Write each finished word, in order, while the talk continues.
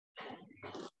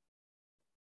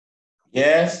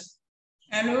Yes.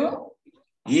 Hello?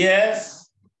 Yes.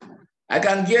 I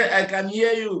can hear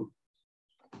you.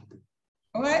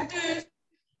 What do you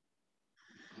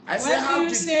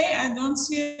say? I don't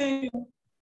hear you.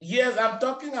 Yes, I'm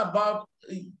talking about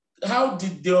how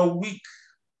did your week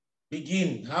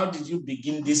begin? How did you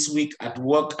begin this week at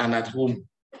work and at home?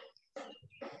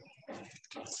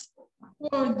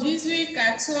 Oh, this week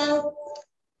at work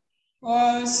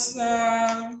was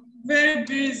very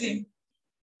busy.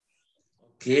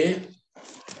 Okay.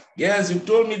 Yes, you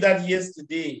told me that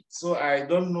yesterday, so I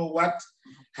don't know what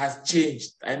has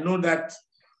changed. I know that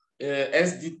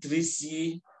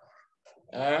SD3C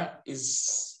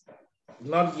is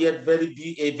not yet a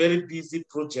very busy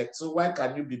project. So why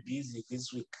can you be busy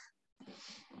this week?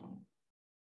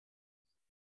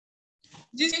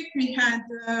 This week we had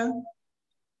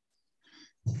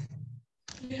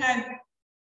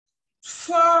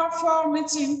four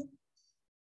meetings.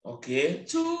 Okay.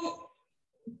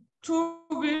 Two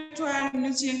virtual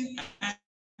meetings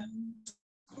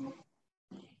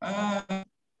and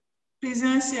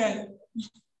presential.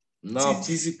 No,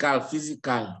 physical,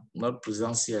 not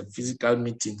presential, physical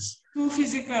meetings. Two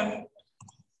physical.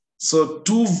 So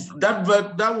that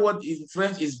word in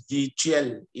French is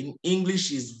virtuel. In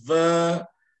English is virtual.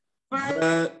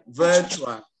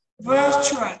 Virtual.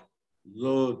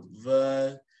 Good,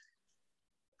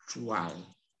 virtual.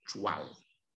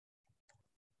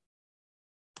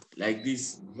 Like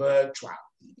this, virtual.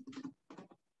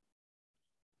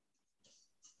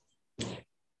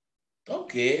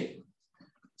 Okay.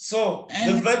 So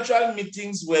the virtual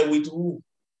meetings were with who?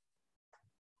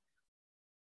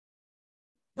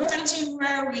 Virtual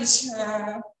were with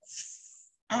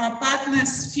our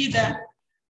partners, FIDA.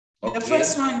 Okay. The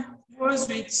first one was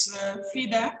with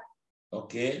FIDA.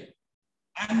 Okay.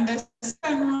 And the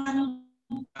second one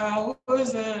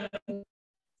was the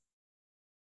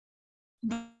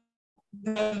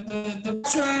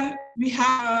virtual. We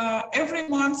have every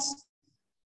month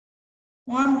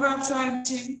one virtual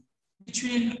meeting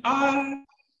between all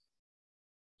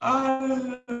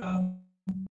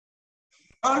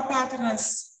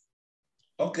partners.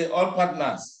 Okay, all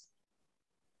partners.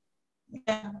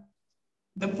 Yeah.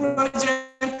 The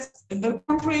project, the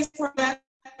country's project,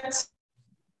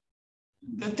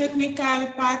 the technical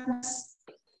partners,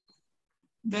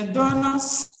 the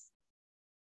donors,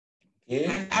 okay,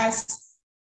 and us.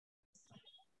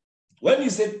 When you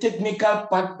say technical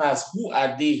partners, who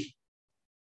are they?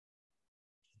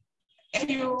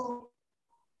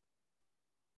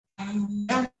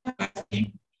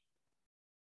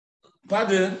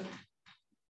 Pardon?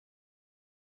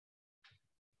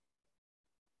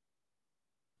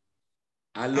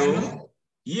 Hello?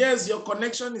 Yes, your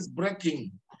connection is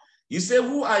breaking. You say,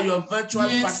 who are your virtual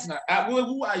partners?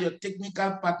 Who are your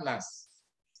technical partners?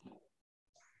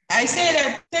 I say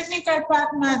that technical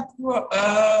partners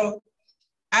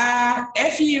are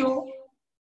FEO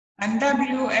and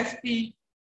WFP.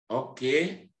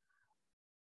 Okay.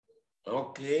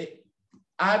 Okay.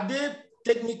 Are they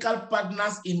technical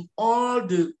partners in all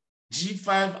the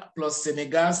G5 plus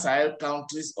Senegal Sahel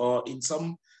countries, or in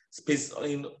some space,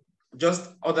 in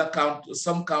just other countries,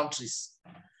 some countries?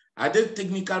 Are they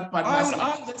technical partners?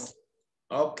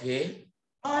 Okay.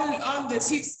 All the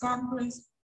 6 countries.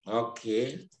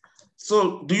 Okay.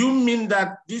 So do you mean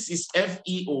that this is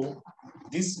FEO?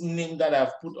 This name that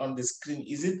I've put on the screen,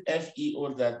 is it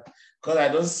FEO that, because I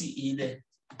don't see E there?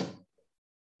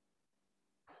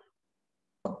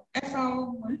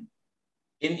 FEO.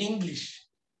 In English.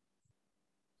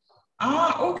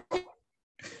 Okay.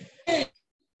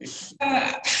 It's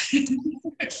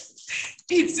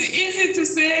easy to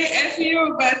say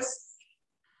FEO, but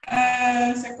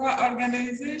c'est quoi,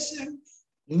 organization?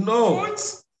 No. Food?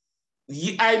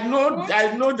 I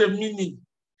know the meaning.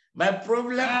 My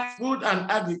problem, Food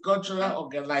and Agricultural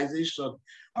Organization.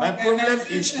 My problem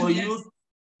is for you.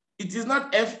 It is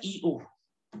not FEO.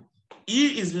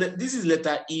 This is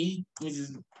letter E,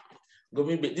 Mrs.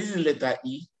 Ngomibe. This is letter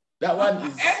E. That one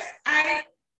is F-I.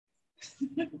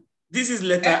 This is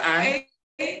letter I.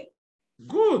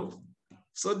 Good.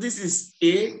 So this is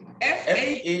A.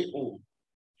 F-A-O.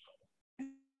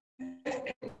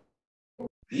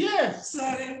 Yes.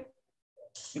 Sorry.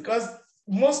 Because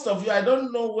most of you, I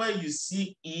don't know where you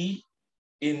see E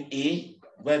in A,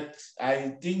 but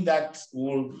I think that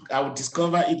I will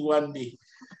discover it one day.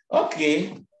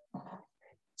 Okay.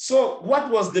 So what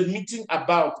was the meeting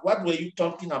about? What were you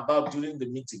talking about during the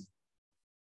meeting?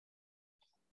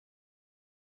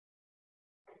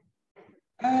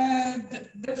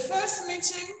 The first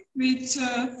meeting with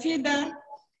FIDA,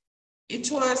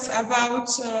 it was about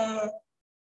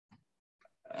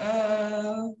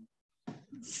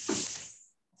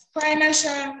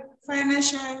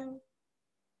financial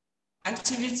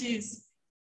activities.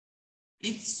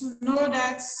 It's to know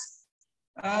that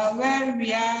where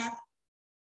we are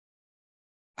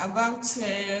about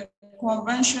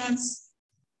conventions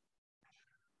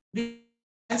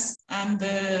and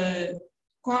the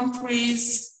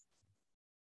countries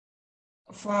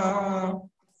for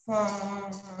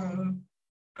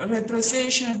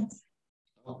retrocession.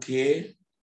 Okay.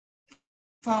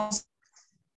 Funds.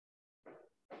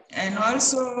 And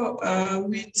also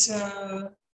with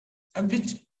a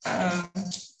bit,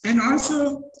 and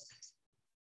also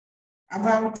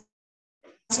about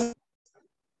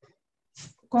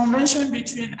convention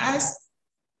between us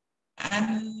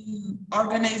and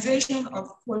organization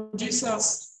of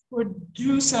producers,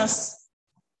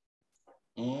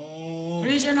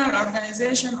 regional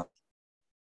organization.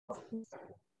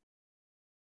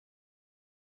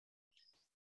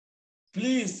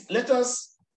 Please let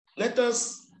us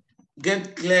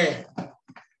get clear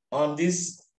on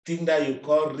this thing that you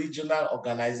call regional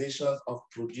organizations of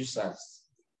producers.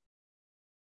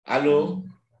 Hello?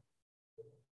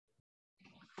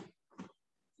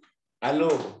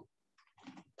 Hello?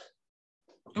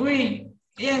 Oui,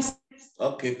 yes.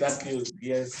 Okay, thank you.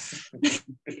 Yes.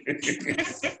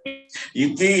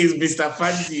 You think it's Mr.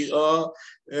 Fancy or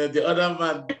the other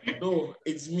man? No,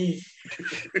 it's me.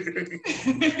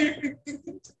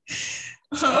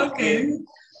 Okay.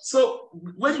 So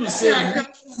when you say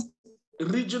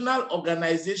regional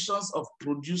organizations of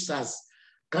producers,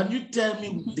 can you tell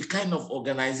me the kind of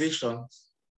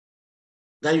organizations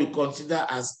that you consider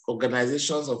as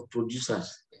organizations of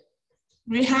producers?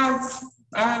 We have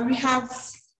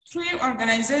 3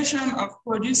 organizations of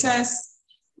producers.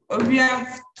 We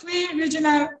have 3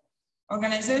 regional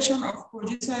organizations of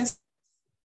producers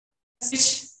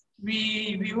which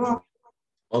we work.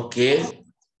 Okay.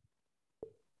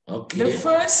 Okay.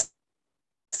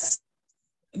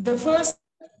 The first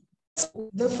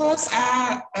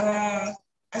are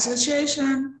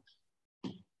association.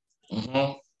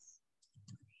 Mm-hmm.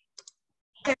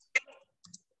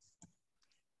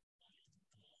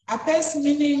 APES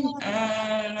meaning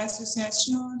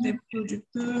l'association des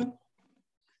producteurs.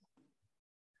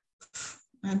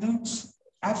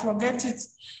 I forget it,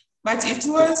 but it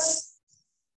was.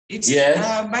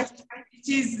 Yes. But it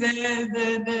is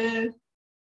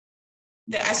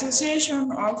the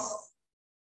association of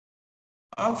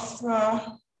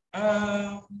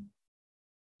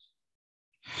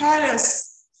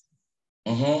Harris.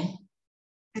 Mm-hmm.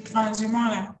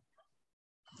 Transhumant.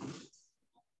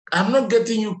 I'm not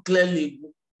getting you clearly.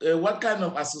 What kind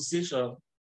of association?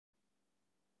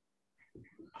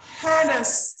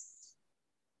 Herders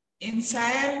in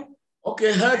Sahel.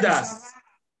 Okay, herders.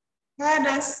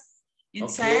 Herders in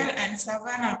Okay. Sahel and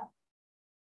Savannah.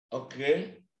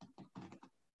 Okay.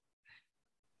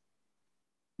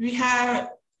 We had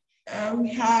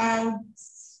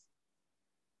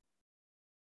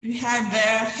the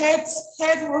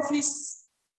head office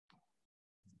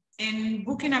in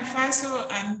Burkina Faso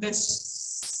and the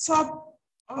sub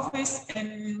office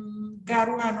in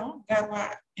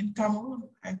Garoua in Cameroon,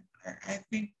 I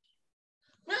think.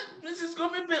 Mrs.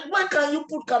 Ngomibe, why can you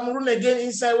put Cameroon again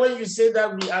inside when you say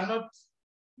that we are not?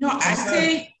 No, I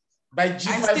say by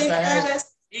G5 Sahel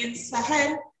in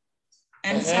Sahel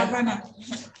and Savannah.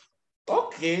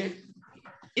 Okay.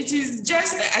 It is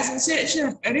just an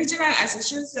association, a regional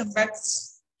association, but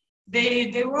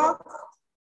they work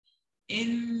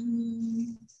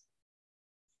in.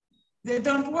 They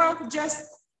don't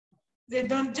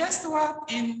just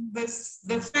work in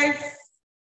the 5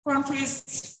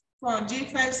 countries for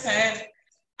G5 Sahel.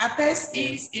 APES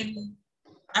is in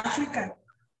Africa,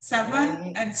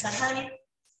 Savannah and Sahel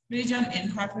region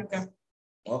in Africa.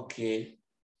 Okay.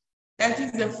 That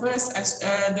is the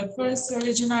first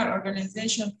regional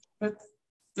organization. But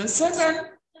the second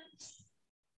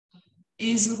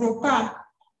is ROPA.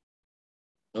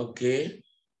 Okay.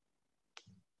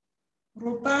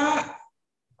 ROPA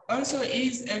also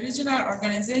is a regional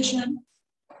organization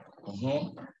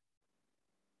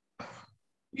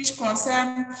which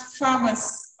concerns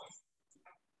farmers.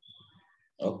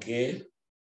 Okay.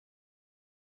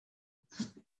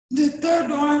 The third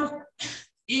one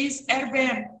is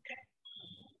RBM.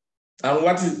 And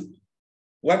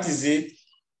what is it?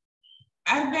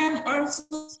 RBM also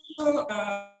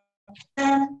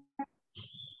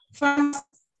farms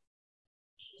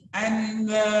and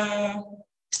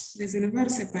les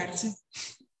éleveurs, c'est parti.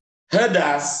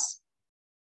 Herders?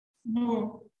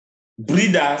 No.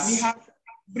 Breeders? We have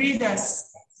breeders.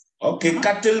 Okay,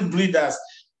 cattle breeders.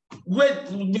 Wait,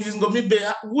 Mrs.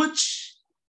 Ngomibe, which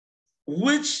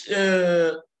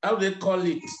how do they call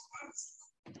it?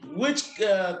 Which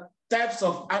types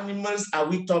of animals are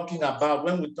we talking about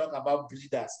when we talk about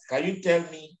breeders? Can you tell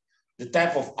me the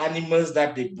type of animals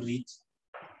that they breed?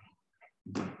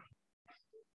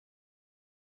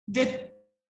 The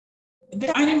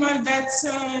animal that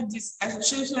this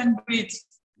association breeds.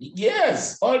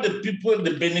 Yes, all the people,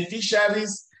 the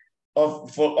beneficiaries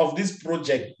of this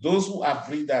project, those who are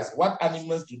breeders, what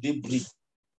animals do they breed?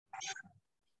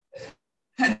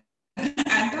 I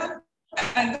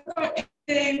don't know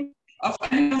anything of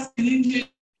animals in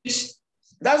English.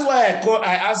 That's why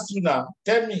I asked you now.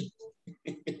 Tell me.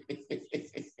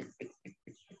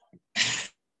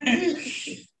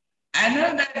 I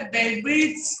know that they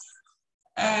breed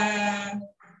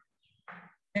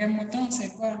mouton, c'est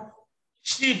quoi?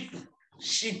 Sheep.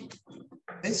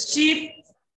 The sheep.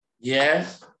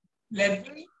 Yes. Les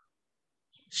bœufs.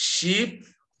 Sheep.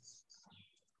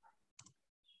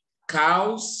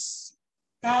 Cows.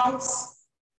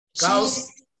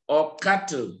 Cows or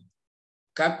cattle.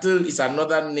 Cattle is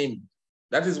another name.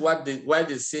 That is why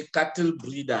they say cattle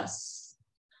breeders.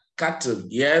 Cattle,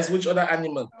 yes. Which other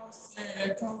animal?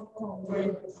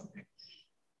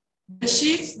 The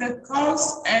sheep, the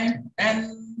cows, and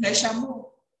the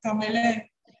chameau,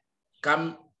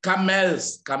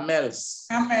 camels.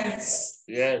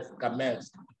 Yes,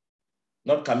 camels.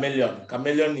 Not chameleon.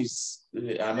 Chameleon is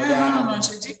another. No,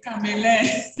 je dis camelin.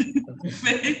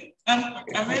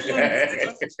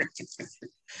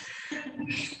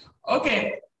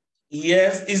 Okay.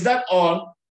 Yes, is that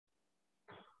all?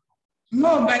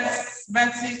 No, but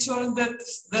it was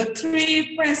the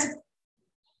three principles.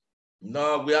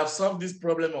 No, we have solved this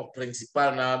problem of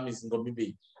principal now, Ms.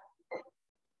 Ngomibe.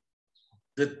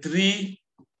 The three,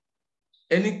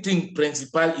 anything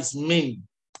principal is main.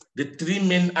 The three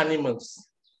main animals.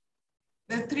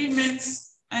 The three main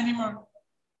animals.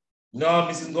 No,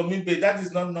 Mrs. Ngomibe, that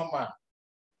is not normal.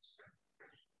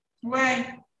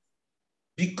 Why?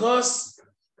 Because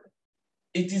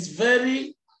it is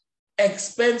very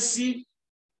expensive.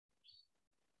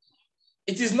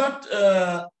 It is not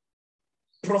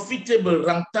profitable,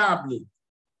 rentable.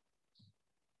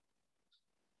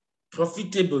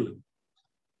 Profitable.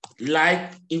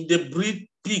 Like if they breed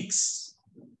pigs,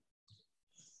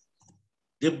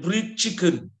 they breed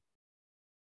chicken,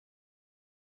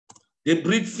 they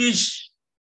breed fish.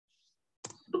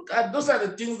 Look at those are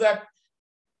the things that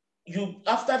you,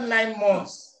 after 9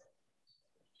 months,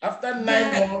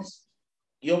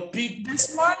 your pig. The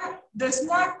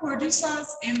small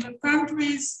producers in the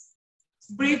countries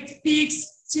breed pigs,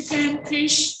 chicken,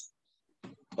 fish.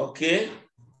 Okay.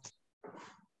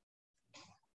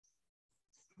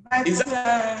 But,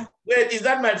 wait, is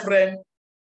that my friend?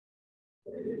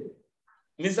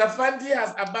 Mr. Fandi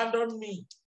has abandoned me.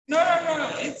 No.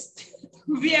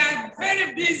 We are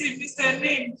very busy, Mr.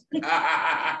 Ning.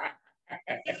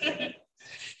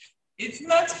 It's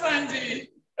not Fandi.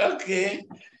 Okay.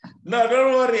 No,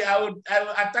 don't worry. I will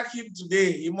attack him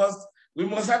today. We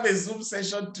must have a Zoom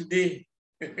session today.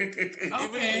 Okay.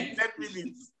 Even in 10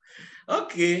 minutes.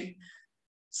 Okay.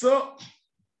 So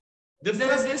the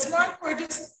small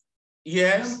producers.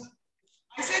 Yes.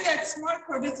 I said that small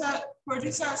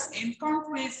producers in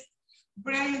countries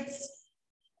breed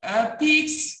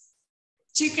pigs,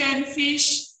 chicken,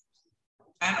 fish,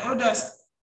 and others.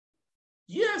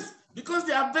 Yes, because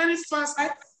they are very fast.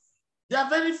 They are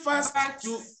very fast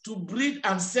to breed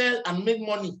and sell and make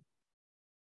money.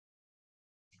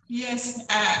 Yes,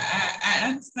 I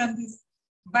understand this.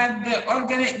 But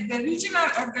the regional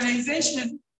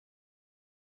organization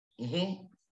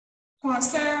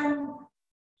concern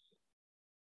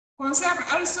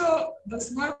also the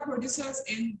small producers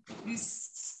in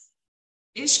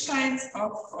each kinds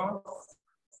of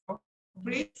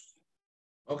breed.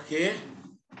 Okay.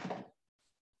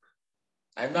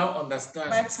 I now understand.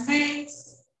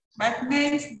 But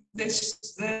means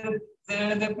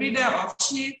the breeder of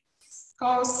sheep,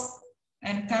 cows,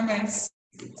 and camels.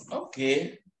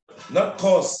 Okay. Not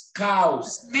cows,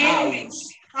 cows.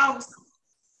 Cows.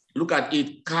 Look at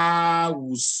it,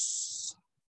 cows.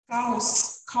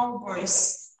 Cows,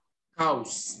 cowboys.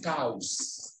 Cows.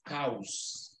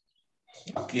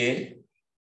 Okay.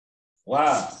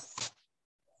 Wow.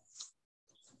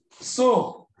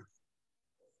 So,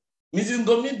 Mrs.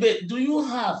 Ngomibe, do you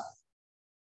have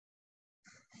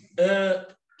a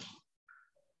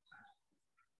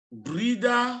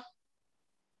breeder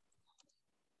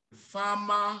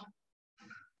farmer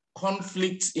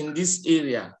conflicts in this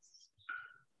area?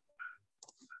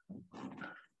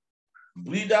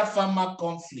 Breeder farmer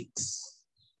conflicts.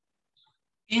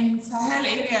 In Sahel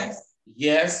areas?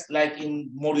 Yes, like in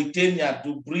Mauritania,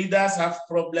 do breeders have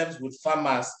problems with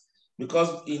farmers?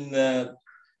 Because in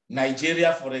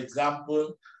Nigeria, for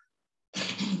example,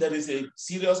 there is a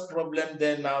serious problem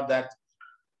there now that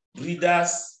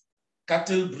breeders,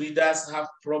 cattle breeders have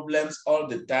problems all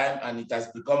the time, and it has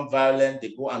become violent.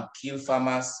 They go and kill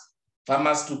farmers.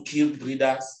 Farmers to kill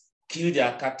breeders, kill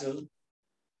their cattle.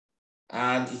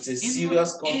 And it's a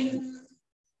serious conflict.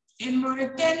 In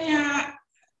Mauritania,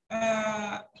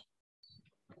 I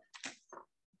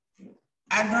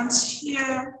don't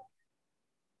hear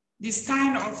this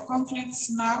kind of conflicts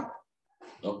now.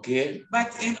 Okay.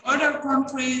 But in other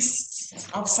countries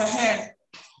of Sahel,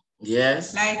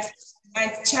 yes, like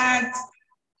Chad,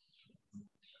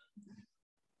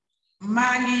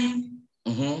 Mali,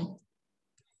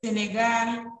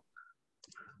 Senegal,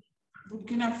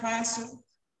 Burkina Faso.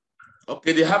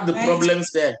 Okay, they have the problems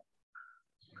there.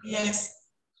 Yes.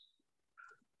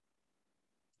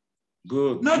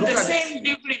 Good. Not the same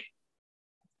degree.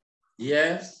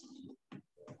 Yes.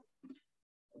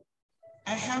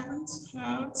 I haven't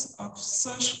heard of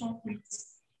such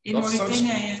conflicts in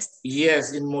Mauritania, yes.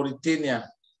 Yes, in Mauritania.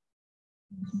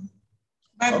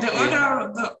 But okay.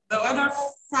 the other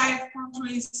 5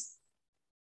 countries.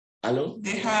 Hello?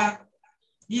 They have,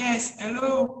 yes,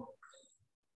 hello.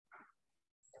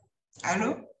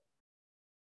 Hello?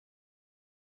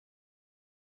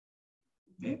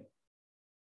 Okay.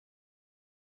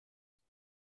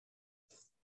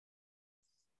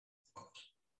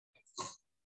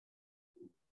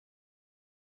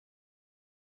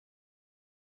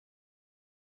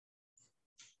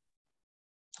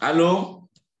 Hello?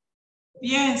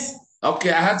 Yes.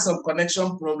 Okay, I had some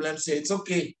connection problems here. It's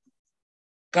okay.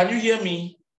 Can you hear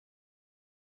me?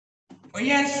 Oh,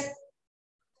 yes.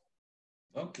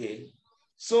 Okay.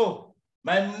 So,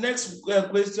 my next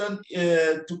question,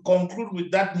 to conclude with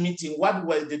that meeting, what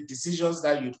were the decisions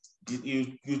that you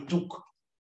took?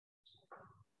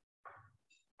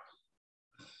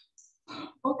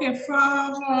 Okay,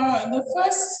 from the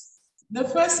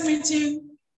first meeting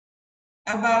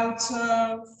about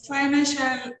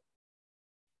financial,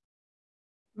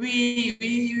 we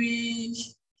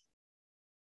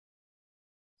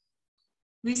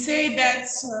say that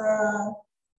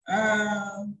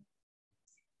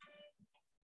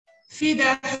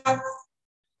FIDA have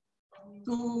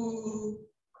to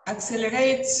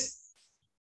accelerate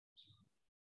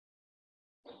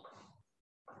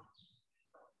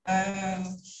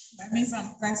la mise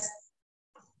en place.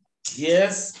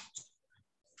 Yes.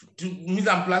 To mise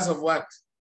en place of what?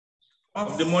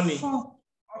 Of the money. Of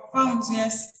funds,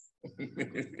 yes.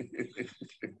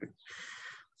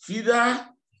 FIDA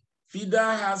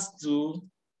has to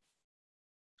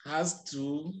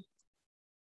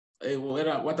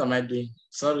what am I doing?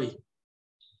 Sorry.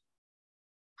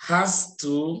 Has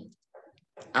to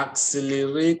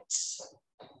accelerate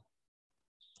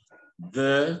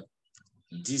the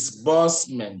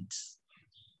disbursement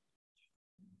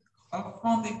of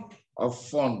funding. Of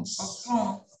funds. Of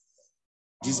funds.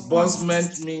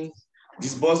 Disbursement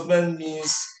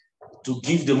means to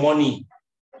give the money.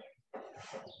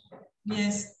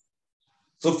 Yes.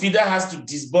 So FIDA has to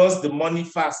disburse the money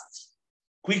fast,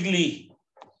 quickly.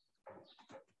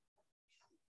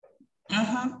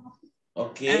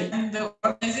 Okay. And the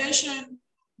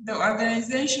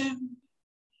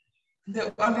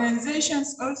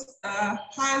organizations also,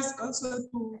 has also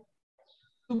to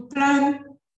plan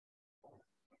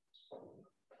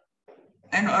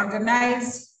and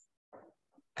organize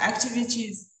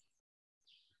activities.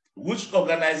 Which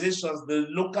organizations? The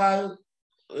local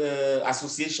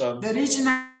association? The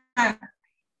regional.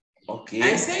 Okay.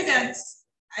 I say that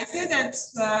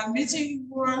the meeting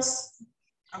was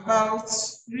about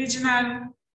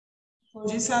regional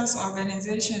producers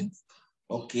organizations.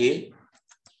 Okay.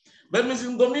 But Ms.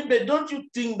 Ngomibe, don't you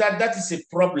think that that is a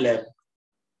problem?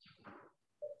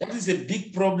 That is a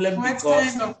big problem. What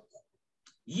because kind of?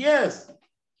 Yes,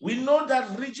 we know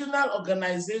that regional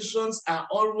organizations are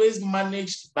always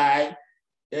managed by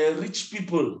rich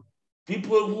people,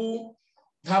 people who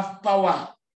have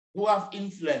power, who have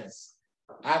influence,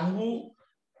 and who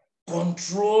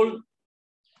control.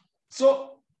 So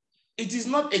it is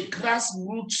not a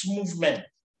grassroots movement.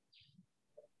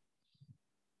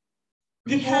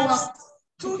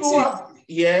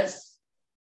 Yes.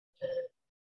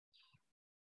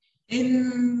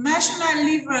 In national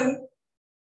level,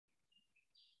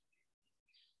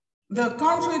 the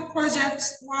country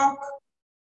projects work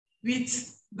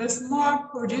with the small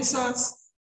producers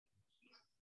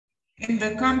in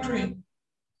the country.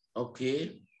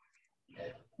 Okay.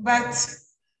 But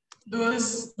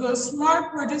those small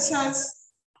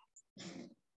producers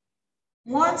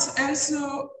want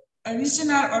also a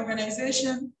regional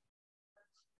organization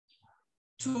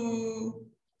to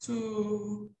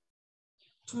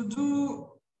to do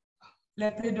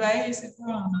le plaidoyer, c'est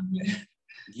quoi en anglais?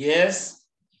 Yes,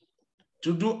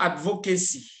 to do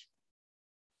advocacy.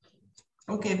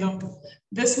 Okay, donc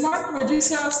the small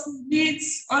producers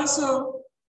needs also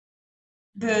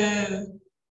the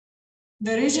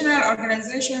regional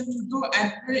organization to do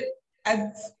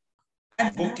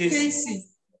advocacy.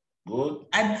 Good.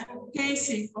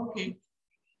 Advocacy, okay.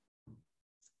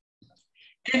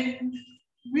 And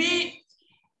we,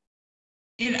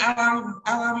 in our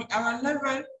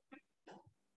level,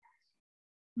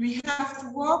 we have to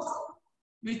work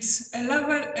with a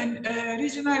level and a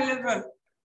regional level.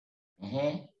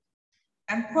 Mm-hmm.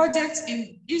 And projects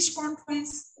in each country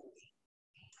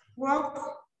work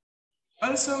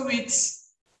also with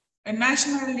a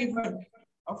national level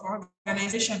of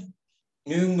organization.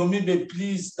 Ms. Ngomibe,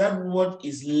 please, that word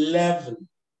is level.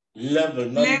 Level,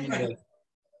 not level.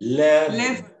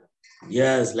 Level.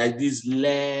 Yes, like this.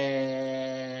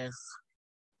 Level.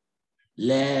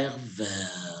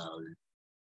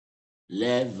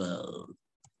 Level.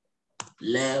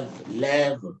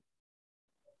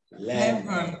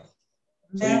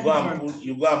 So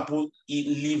you go and put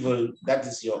level. That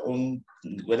is your own,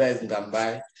 whether it's in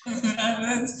Gambai.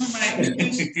 That's my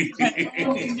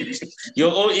English.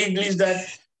 Your own English that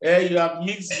you have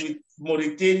mixed with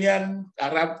Mauritanian,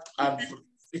 Arab, and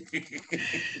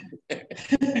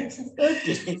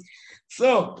okay.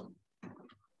 So,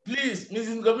 please,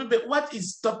 Mrs. Ngomibe, what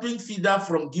is stopping FIDA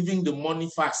from giving the money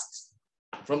fast,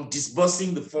 from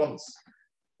disbursing the funds?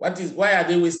 Why are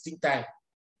they wasting time?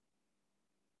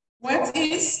 What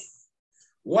is?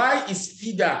 Why is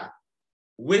FIDA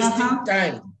wasting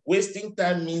time? Wasting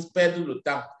time means perdre le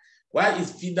temps. Why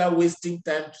is FIDA wasting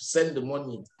time to send the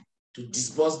money, to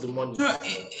disburse the money? No,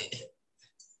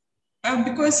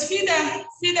 because FIDA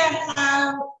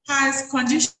has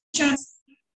conditions.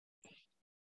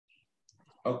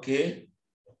 Okay.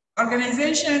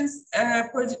 Organizations,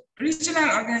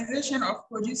 regional organization of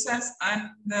producers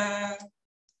and the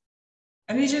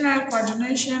regional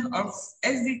coordination of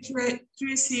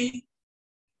SDQC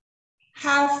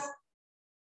have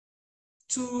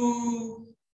to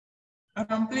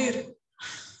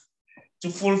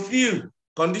fulfill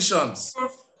conditions.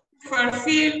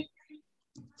 Fulfill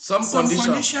some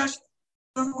conditions.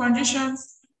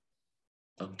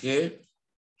 Okay.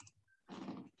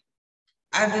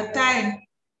 At the time.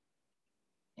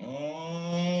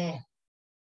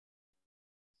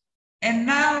 And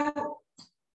now,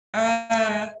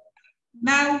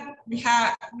 we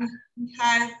have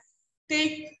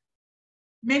take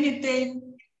many time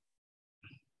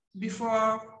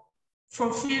before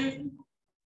fulfill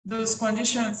those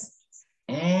conditions.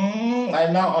 I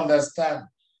now understand.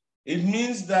 It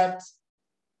means that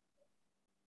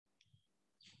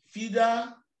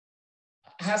FIDA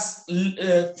has,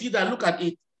 FIDA, look at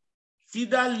it.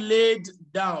 FIDA laid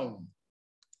down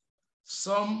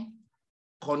some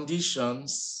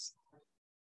conditions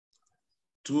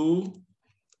to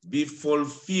be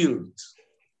fulfilled.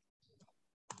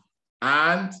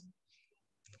 And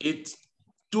it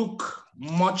took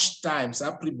much time. Ça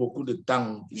a pris beaucoup de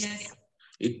temps. Yes.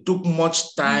 It took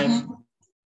much time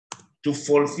to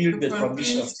fulfill the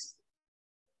conditions.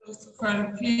 To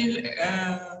fulfill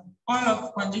all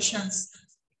of conditions.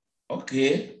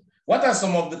 Okay. What are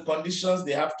some of the conditions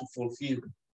they have to fulfill?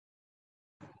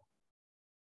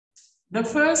 The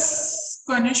first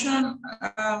condition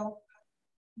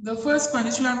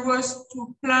was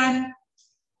to plan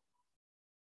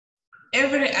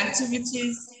every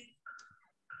activities.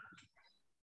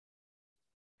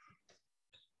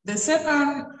 The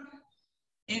second,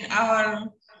 in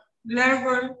our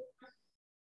level,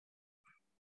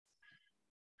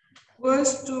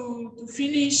 was to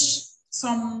finish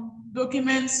some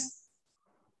documents,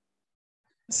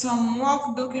 some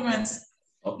work documents,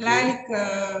 okay.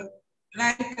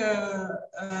 like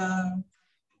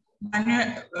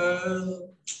manuel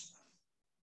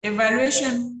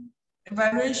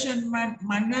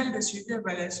de suivi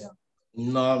évaluation.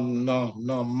 No,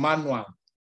 manual.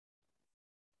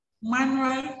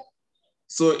 Manual.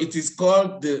 So it is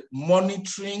called the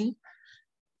monitoring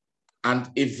and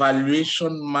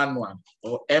evaluation manual,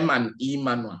 or M&E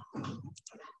manual.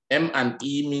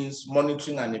 M&E means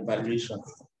monitoring and evaluation.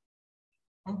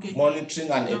 Okay. Monitoring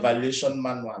and evaluation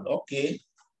manual. Okay.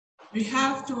 We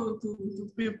have to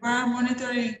prepare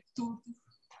monitoring to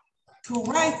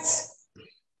write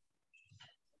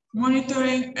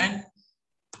monitoring and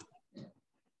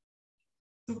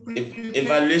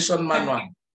evaluation manual.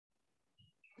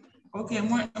 Okay,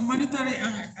 monitoring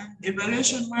and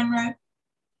evaluation manual.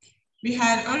 We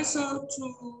had also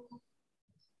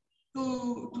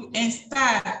to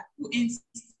install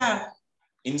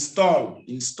Install.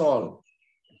 Install.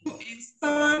 To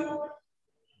install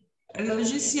a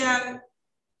logiciel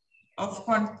of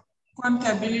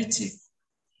comptability.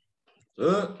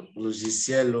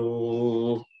 Logiciel,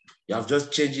 oh, you have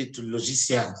just changed it to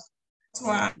logiciel.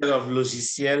 Instead of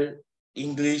logiciel,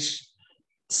 English,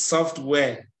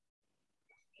 software.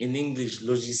 In English,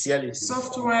 logiciel is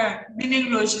software,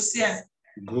 meaning logiciel.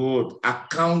 Good.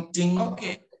 Accounting.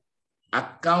 Okay.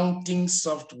 Accounting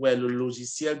software, le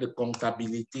logiciel de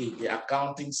comptabilité, the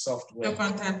accounting software. The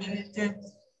comptabilité.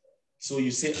 So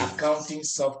you say accounting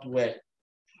software.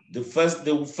 The first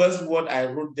word I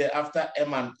wrote there after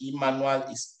M and E manual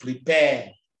is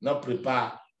prepare, not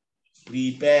prepare.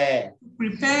 Prepare.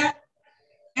 Prepare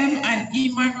M and E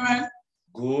manual.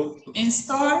 Good.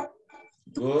 Install.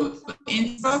 Good.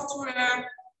 In software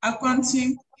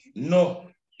accounting. No,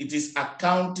 it is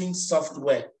accounting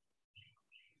software.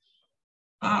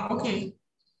 Okay.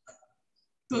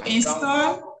 To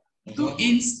install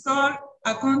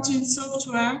accounting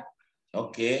software.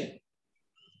 Okay.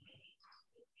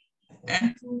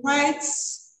 And provide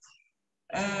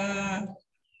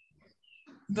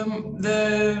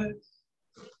the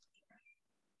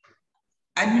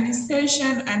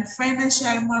administration and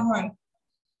financial manual.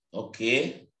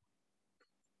 Okay.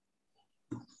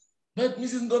 But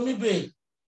Mrs. Ngomibe,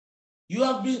 you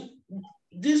have been,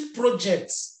 these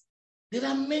projects, there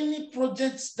are many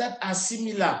projects that are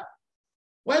similar.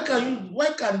 Why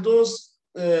can those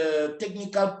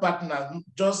technical partners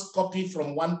just copy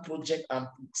from one project and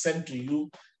send to you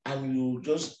and you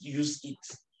just use it?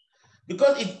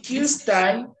 Because it kills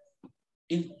time,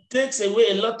 it takes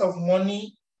away a lot of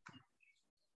money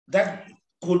that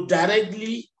could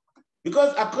directly,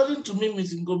 because according to me,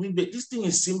 Mrs. Ngomibe, this thing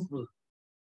is simple.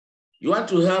 You want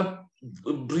to help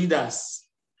breeders,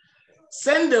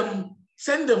 send them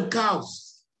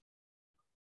cows.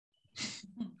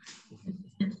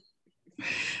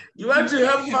 You want to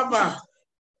help farmers,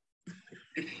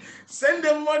 send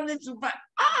them money to buy.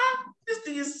 This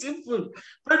thing is simple.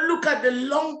 But look at the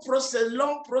long process,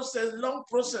 much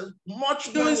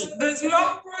money. Those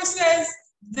long process,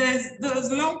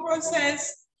 those long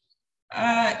process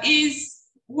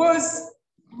was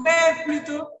where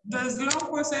Pluto, those long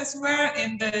process were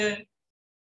in the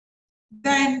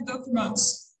design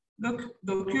documents of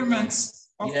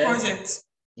projects.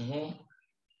 Mm-hmm.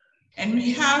 And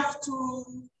we have to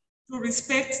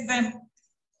respect them.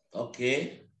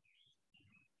 Okay.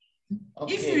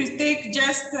 Okay. If you take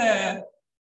just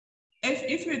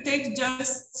if you take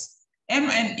just M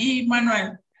and E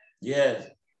manual, yes,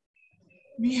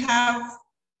 we have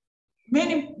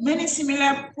many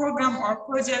similar program or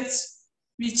projects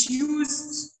which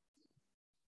used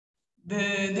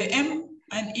the M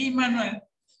and E manual.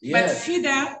 yes.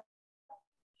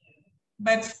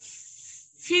 But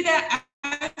FIDA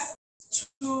asks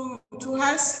to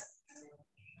us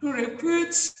to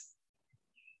recruit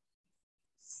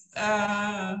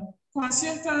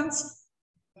consultants.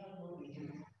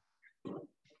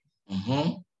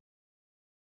 Mm-hmm.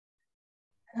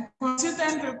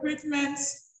 Consultant recruitment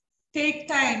take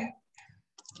time.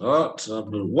 Oh,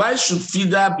 trouble. Why should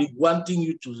FIDA be wanting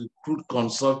you to recruit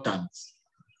consultants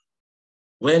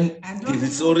when there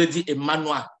is already a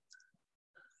manual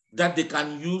that they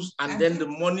can use, and then the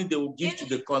money they will give to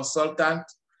the consultant?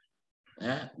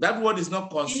 That word is not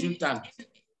consultant.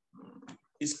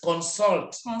 It's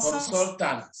consultants,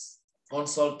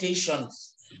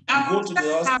 consultations. You go to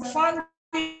the hospital.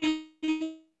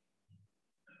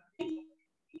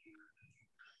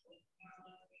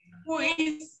 Who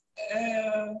is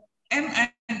M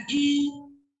and E?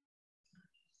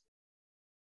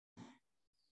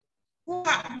 Who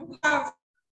have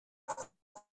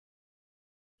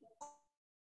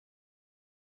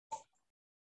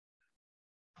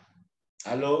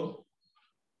Hello?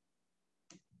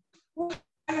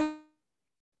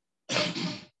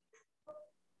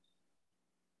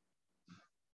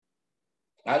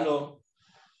 Hello?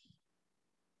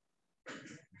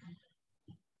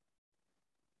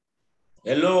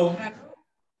 Hello?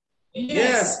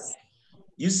 Yes.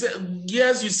 You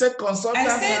said consultant.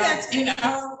 I say that in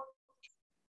our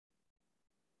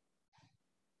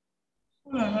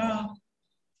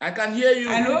I can hear you.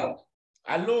 Hello?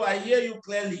 Hello, I hear you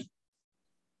clearly.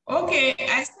 Okay,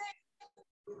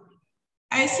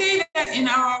 I say that in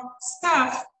our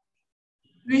staff,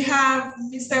 we have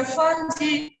Mr.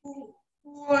 Fonti, who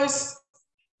was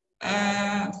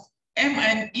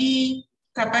M&E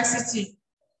capacity.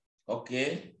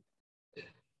 Okay.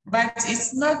 But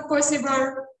it's not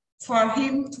possible for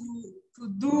him to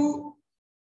do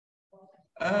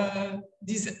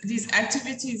these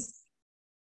activities.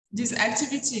 This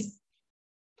activity.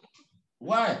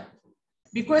 Why?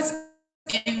 because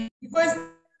in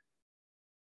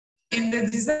the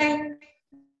design,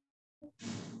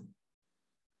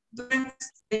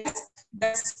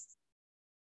 that's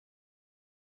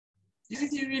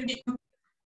really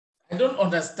I don't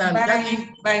understand.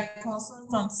 By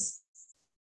consultants.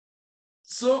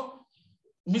 So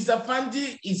Mr.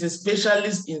 Fandi is a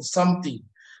specialist in something,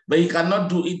 but he cannot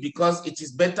do it because it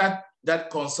is better that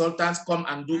consultants come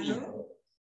and do it.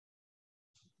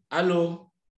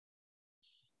 Hello?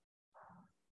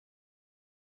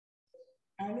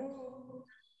 Hello?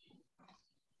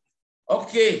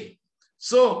 Okay,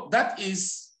 so that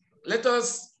is,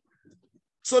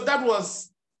 so that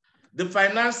was the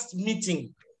finance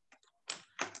meeting.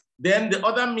 Then the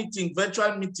other meeting,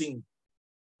 virtual meeting.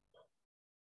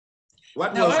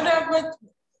 What was other?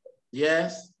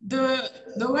 Yes. The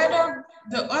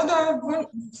other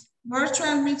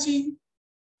virtual meeting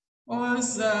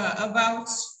was about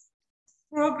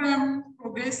program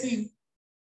progressing.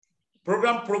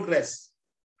 Program progress.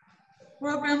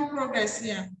 Program progress,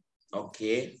 yeah.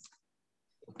 Okay.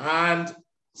 And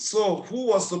so who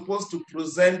was supposed to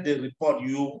present the report?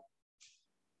 You?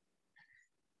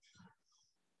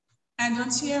 I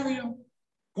don't hear you.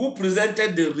 Who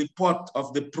presented the report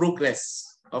of the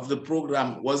progress of the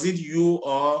program? Was it you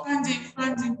or?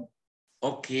 Fandi.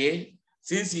 Okay.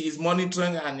 Since he is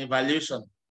monitoring an evaluation.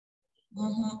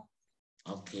 Mm-hmm.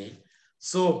 Okay.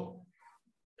 So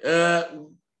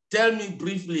tell me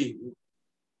briefly,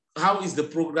 how is the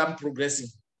program progressing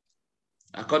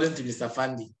according to Mr.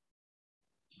 Fandi?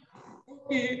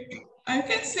 Okay. I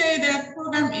can say that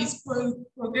program is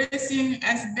progressing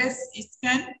as best it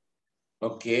can.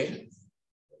 Okay.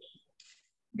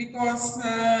 Because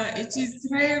it is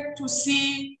rare to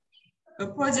see a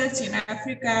project in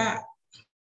Africa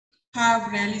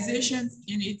have realizations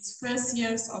in its first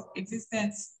years of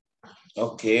existence.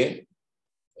 Okay.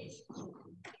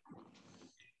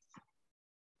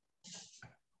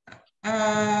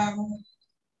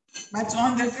 But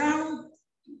on the ground,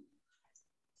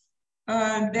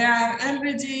 there are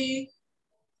already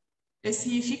a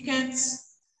significant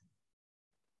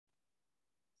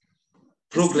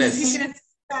progress.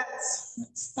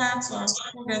 Start or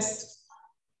progress.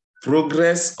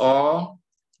 Progress or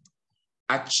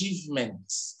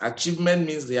achievements. Achievement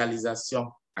means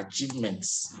realization.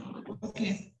 Achievements.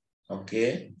 Okay.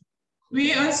 Okay.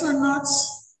 We also not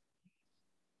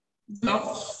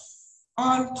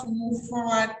all to move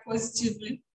forward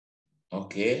positively.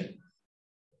 Okay.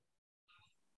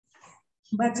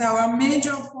 But our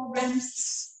major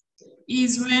problems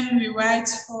is when we write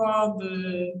for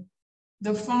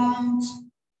the fund,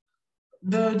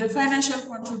 the financial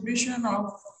contribution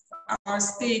of our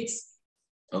states.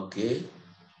 Okay.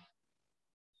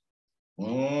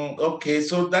 Okay,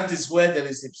 so that is where there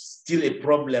is still a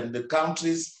problem. The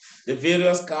countries, the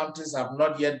various countries have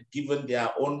not yet given their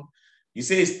own, you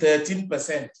say it's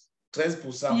 13%,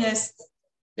 13%. Yes.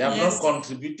 They have not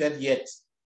contributed yet.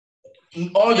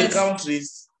 In all the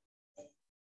countries.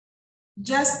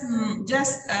 Just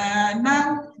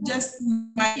now, just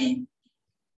Mali.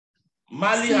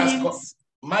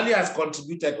 Mali has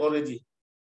contributed already.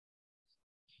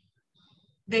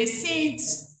 They see it.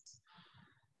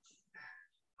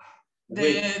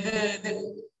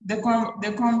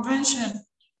 The convention.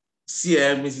 See,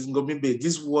 Mrs. Ngomibe,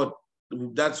 this word,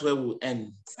 that's where we'll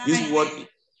end. This word,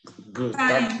 good.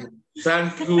 Thank you.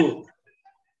 Thank you.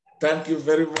 Thank you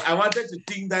very much. I wanted to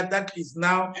think that that is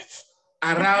now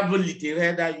Arab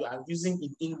literature that you are using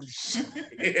in English.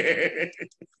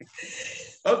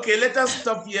 Okay, let us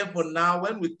stop here for now.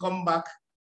 When we come back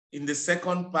in the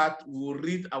second part, we will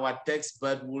read our text,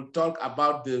 but we'll talk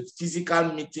about the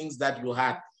physical meetings that you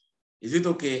had. Is it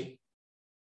okay?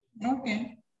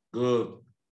 Okay. Good.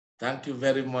 Thank you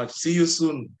very much. See you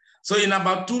soon. So in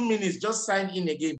about 2 minutes, just sign in again.